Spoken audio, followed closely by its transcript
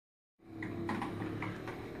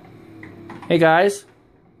Hey guys,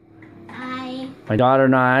 Hi. my daughter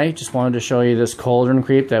and I just wanted to show you this Cauldron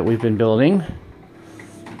Creep that we've been building.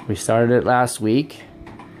 We started it last week.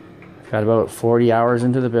 Got about 40 hours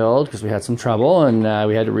into the build because we had some trouble and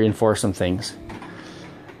we had to reinforce some things.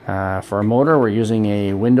 For our motor, we're using a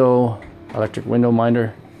electric window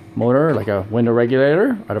minder motor, like a window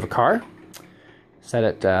regulator out of a car. Set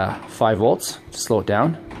at 5 volts to slow it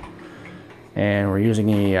down. And we're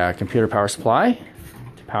using a computer power supply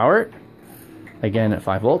to power it, again at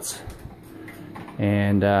 5 volts.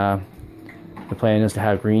 And the plan is to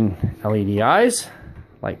have green LED eyes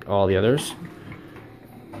like all the others.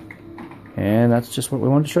 And that's just what we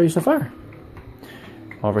wanted to show you so far.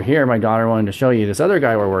 Over here, my daughter wanted to show you this other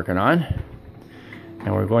guy we're working on.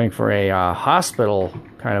 And we're going for a hospital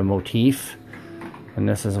kind of motif. And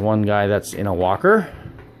this is one guy that's in a walker.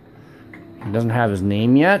 He doesn't have his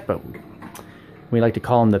name yet, but we like to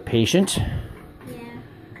call him the patient. Yeah.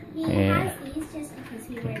 He has these just because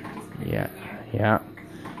he wears these. Yeah.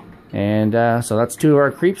 And so that's 2 of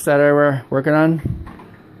our creeps that we're working on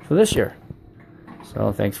for this year.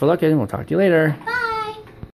 So thanks for looking. We'll talk to you later. Bye.